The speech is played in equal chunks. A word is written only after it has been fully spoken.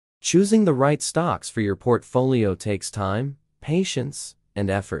Choosing the right stocks for your portfolio takes time, patience, and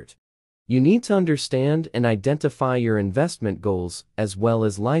effort. You need to understand and identify your investment goals as well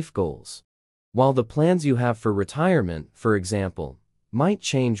as life goals. While the plans you have for retirement, for example, might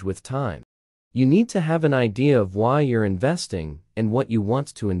change with time, you need to have an idea of why you're investing and what you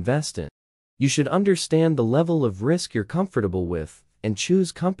want to invest in. You should understand the level of risk you're comfortable with and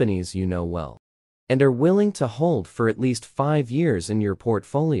choose companies you know well and are willing to hold for at least 5 years in your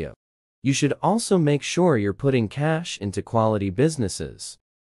portfolio. You should also make sure you're putting cash into quality businesses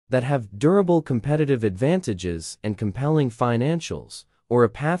that have durable competitive advantages and compelling financials, or a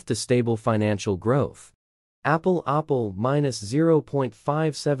path to stable financial growth. Apple minus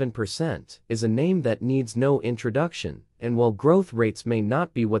 0.57% is a name that needs no introduction, and while growth rates may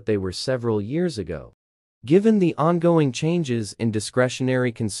not be what they were several years ago, given the ongoing changes in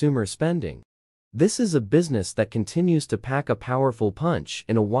discretionary consumer spending, this is a business that continues to pack a powerful punch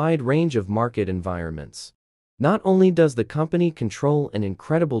in a wide range of market environments. Not only does the company control an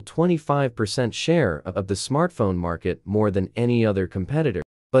incredible 25% share of the smartphone market, more than any other competitor,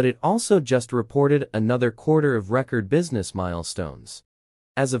 but it also just reported another quarter of record business milestones.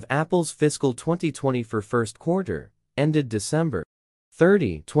 As of Apple's fiscal 2024 first quarter, ended December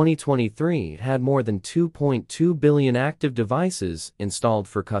 30, 2023, it had more than 2.2 billion active devices installed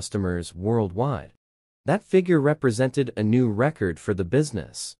for customers worldwide. That figure represented a new record for the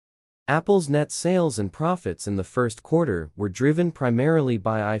business. Apple's net sales and profits in the first quarter were driven primarily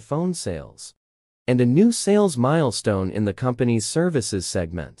by iPhone sales, and a new sales milestone in the company's services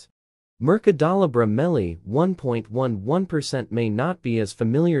segment. Mercadalabra Meli 1.11% may not be as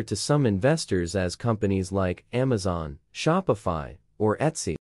familiar to some investors as companies like Amazon, Shopify, or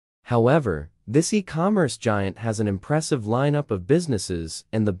Etsy. However, this e-commerce giant has an impressive lineup of businesses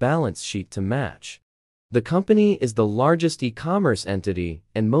and the balance sheet to match. The company is the largest e-commerce entity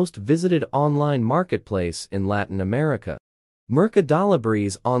and most visited online marketplace in Latin America.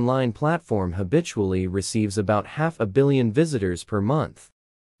 Mercadalabra's online platform habitually receives about 500 million visitors per month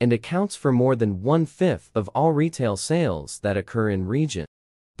and accounts for more than 1/5 of all retail sales that occur in region.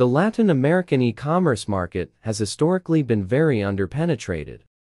 The Latin American e-commerce market has historically been very underpenetrated,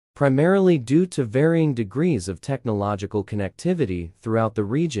 primarily due to varying degrees of technological connectivity throughout the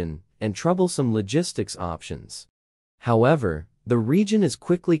region and troublesome logistics options. However, the region is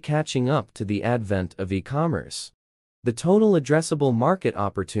quickly catching up to the advent of e-commerce. The total addressable market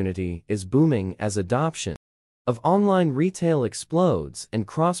opportunity is booming as adoption of online retail explodes and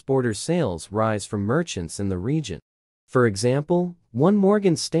cross-border sales rise from merchants in the region. For example, one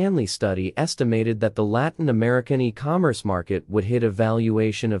Morgan Stanley study estimated that the Latin American e-commerce market would hit a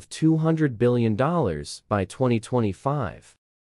valuation of $200 billion by 2025.